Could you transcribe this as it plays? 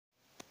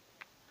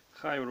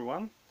Hi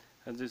everyone,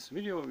 in this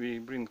video we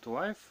bring to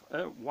life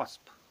a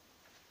wasp.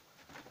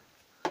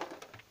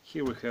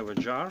 Here we have a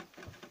jar.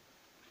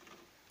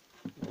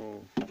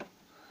 Oh,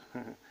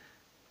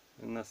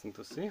 nothing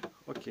to see.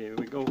 Okay,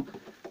 we go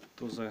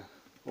to the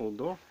old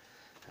door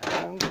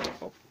and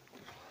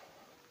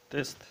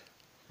test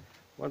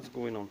what's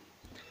going on.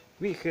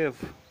 We have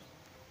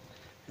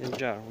a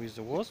jar with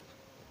the wasp,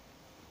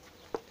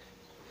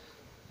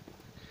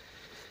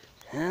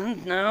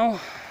 and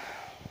now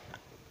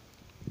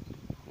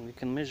we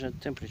can measure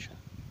temperature.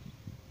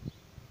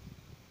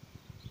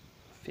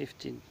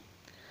 15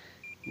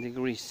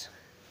 degrees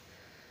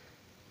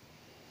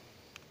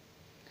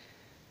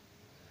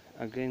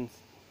against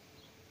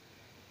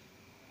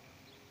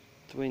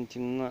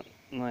 29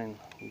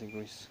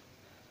 degrees.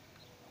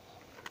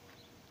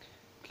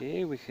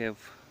 Okay, we have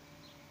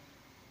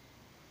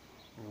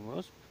a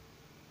wasp.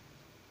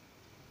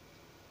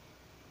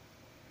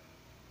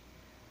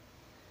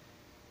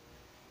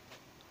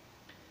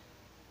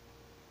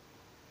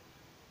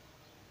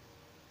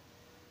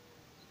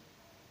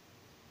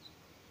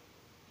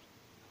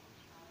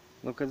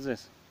 Look at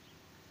this.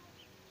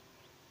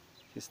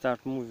 He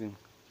starts moving.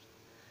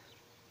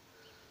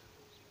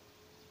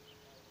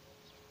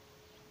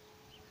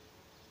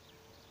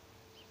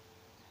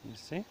 You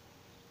see?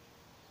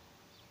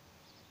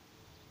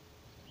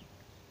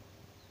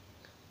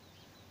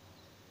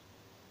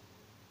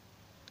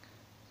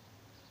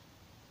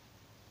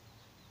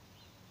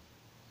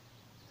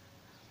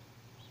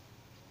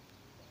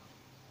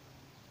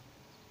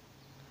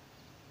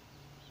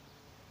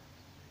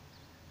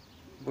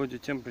 Body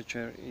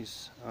temperature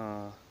is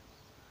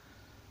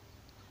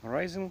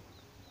rising.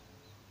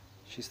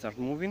 She starts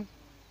moving.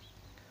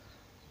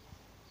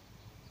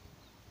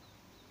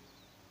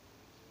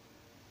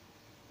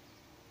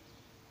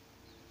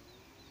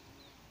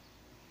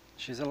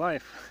 She's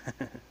alive.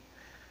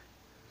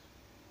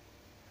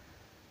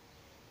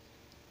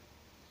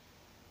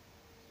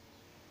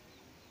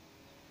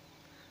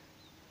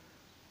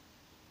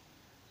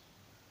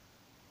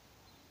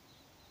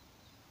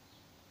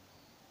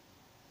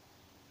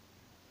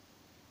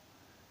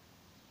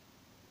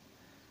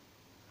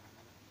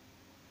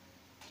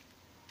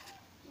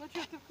 Ну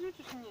что, ты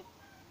включишь мне?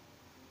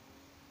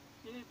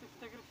 Или ты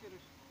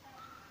фотографируешь?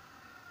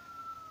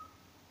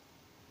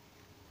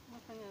 Ну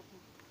понятно.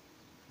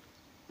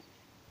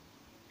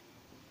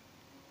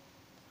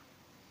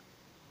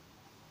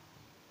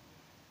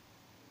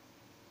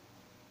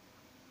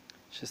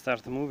 She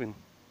starts moving.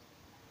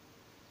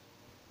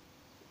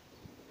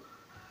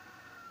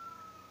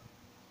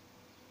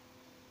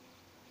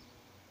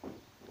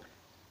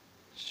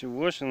 She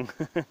washing.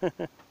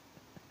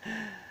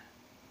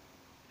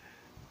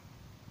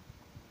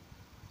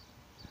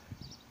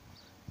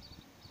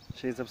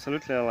 She is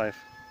absolutely alive.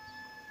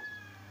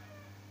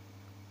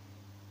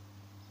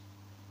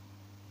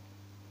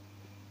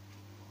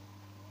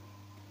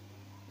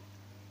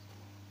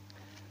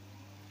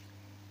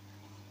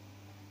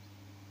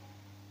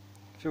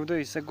 Few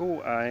days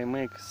ago I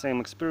make same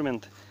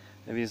experiment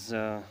with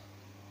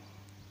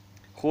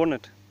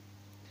hornet,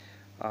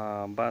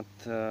 but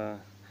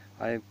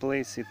I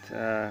place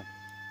it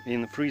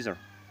in freezer.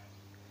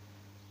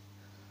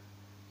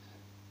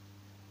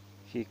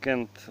 He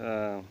can't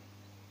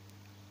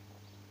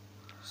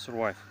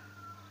survive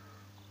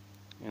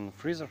in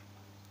freezer,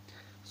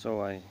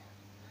 so I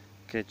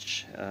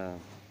catch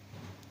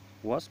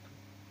wasp,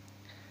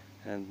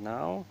 and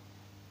now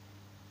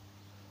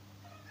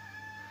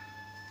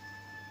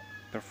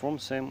perform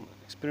same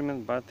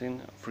experiment but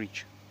in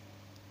fridge.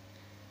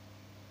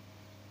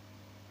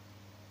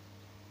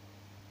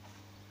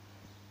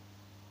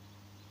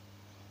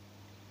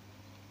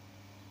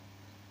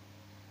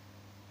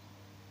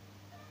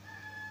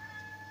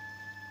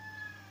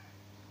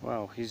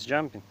 Wow, he's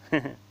jumping.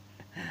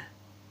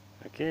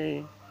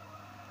 Okay.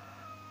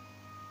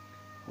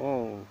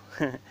 Oh,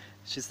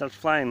 she starts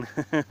flying.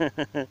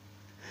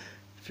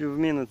 Few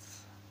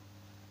minutes,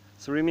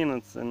 3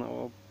 minutes in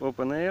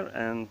open air,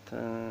 and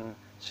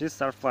she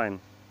starts flying.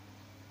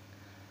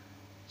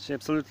 She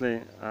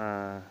absolutely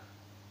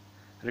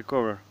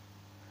recover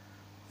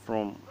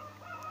from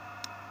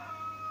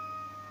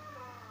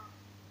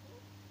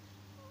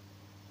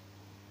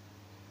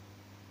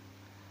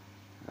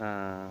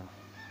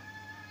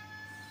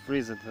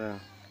freezed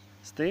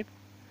state,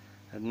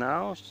 and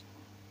now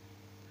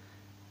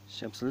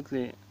she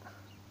absolutely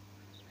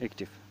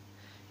active.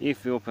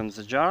 If we open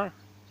the jar,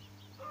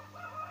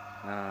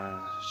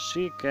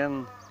 she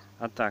can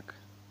attack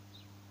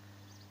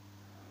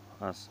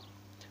us.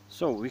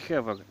 So we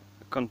have a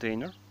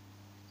container,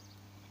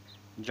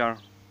 jar,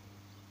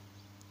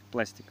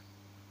 plastic,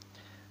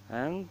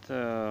 and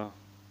a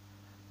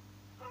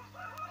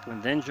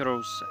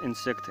dangerous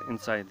insect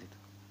inside it.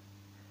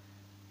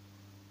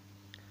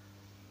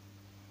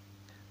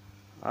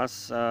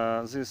 As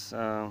this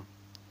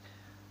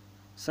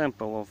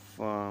sample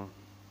of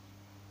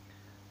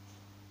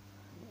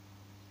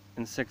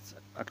insect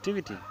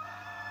activity,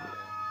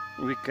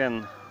 we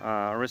can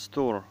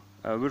restore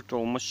a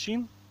virtual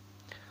machine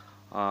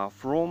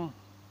from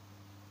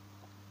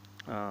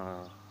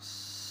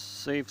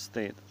saved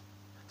state.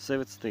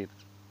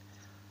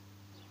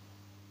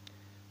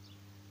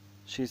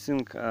 She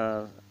think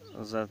that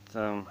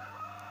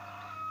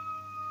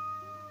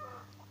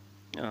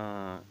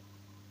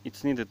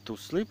it's needed to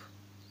sleep,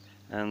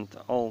 and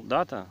all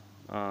data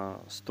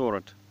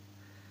stored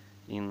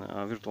in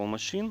a virtual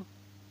machine,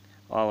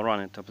 all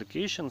running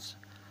applications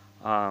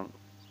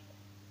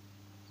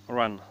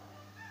run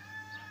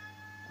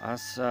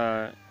as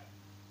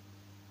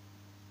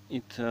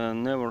it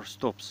never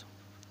stops.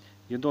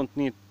 You don't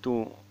need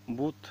to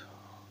boot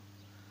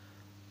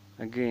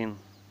again.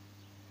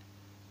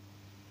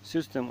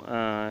 System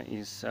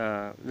is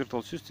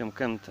virtual system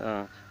can't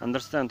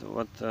understand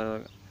what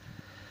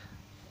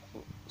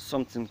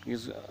something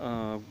is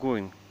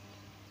going.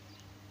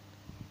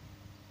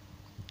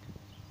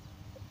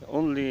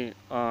 Only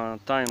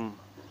time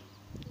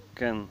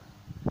can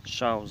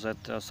show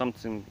that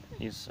something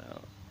is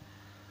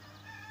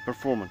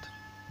performed.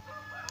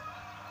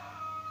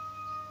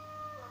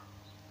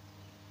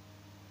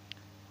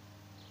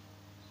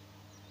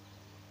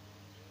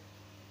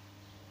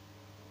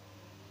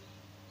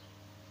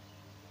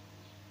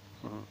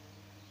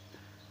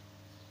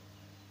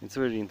 It's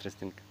very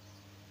interesting.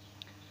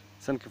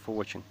 Thank you for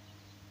watching.